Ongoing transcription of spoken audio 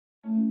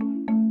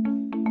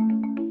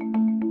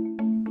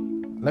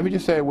Let me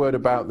just say a word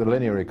about the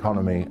linear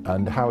economy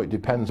and how it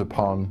depends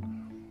upon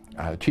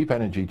cheap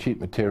energy, cheap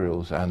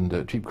materials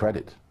and cheap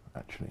credit,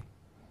 actually.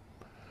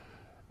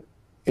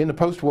 In the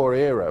post-war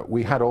era,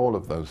 we had all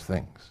of those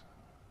things.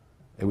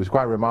 It was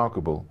quite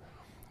remarkable.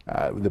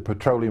 The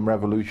petroleum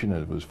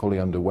revolution was fully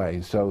underway,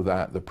 so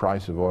that the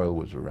price of oil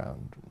was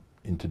around,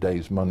 in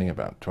today's money,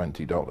 about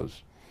 $20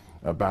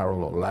 a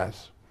barrel or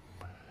less.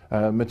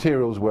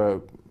 Materials were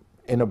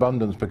in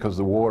abundance because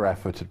the war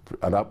effort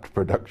had upped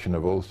production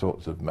of all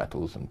sorts of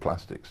metals and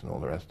plastics and all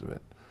the rest of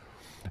it.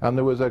 And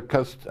there was a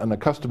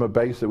customer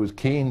base that was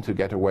keen to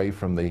get away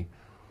from the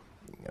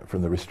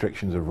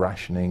restrictions of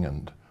rationing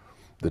and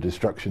the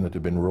destruction that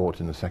had been wrought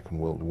in the Second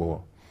World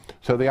War.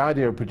 So the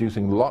idea of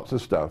producing lots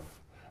of stuff,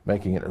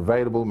 making it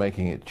available,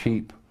 making it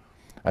cheap,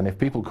 and if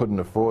people couldn't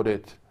afford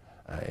it,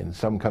 in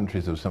some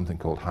countries there was something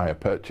called hire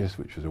purchase,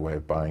 which was a way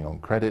of buying on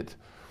credit.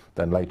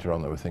 Then later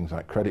on there were things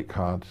like credit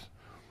cards,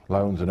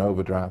 loans and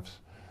overdrafts.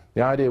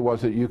 The idea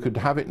was that you could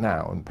have it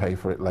now and pay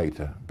for it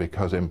later,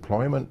 because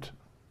employment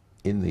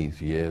in these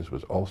years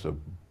was also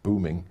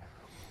booming,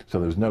 so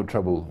there was no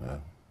trouble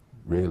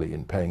really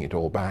in paying it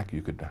all back.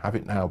 You could have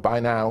it now, buy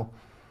now,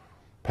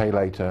 pay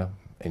later,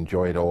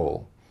 enjoy it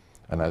all.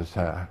 And as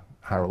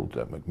Harold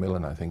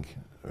Macmillan, I think,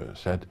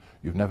 said,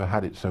 you've never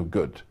had it so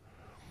good.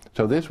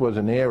 So this was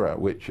an era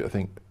which I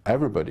think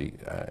everybody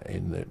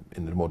in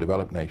the more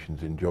developed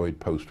nations enjoyed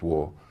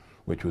post-war,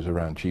 which was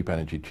around cheap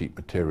energy, cheap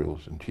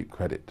materials and cheap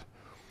credit.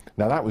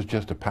 Now that was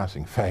just a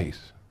passing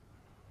phase.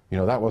 You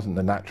know, that wasn't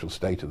the natural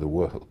state of the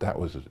world. That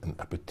was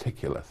a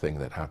particular thing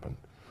that happened,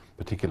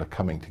 particular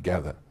coming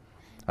together.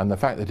 And the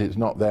fact that it's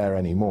not there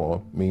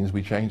anymore means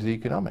we change the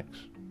economics.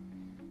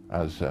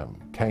 As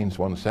Keynes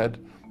once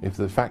said, if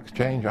the facts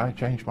change, I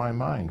change my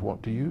mind.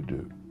 What do you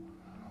do?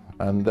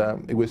 And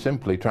it was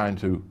simply trying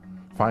to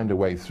find a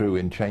way through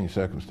in changed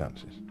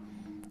circumstances.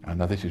 And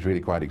now this is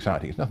really quite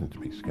exciting. It's nothing to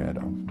be scared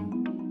of.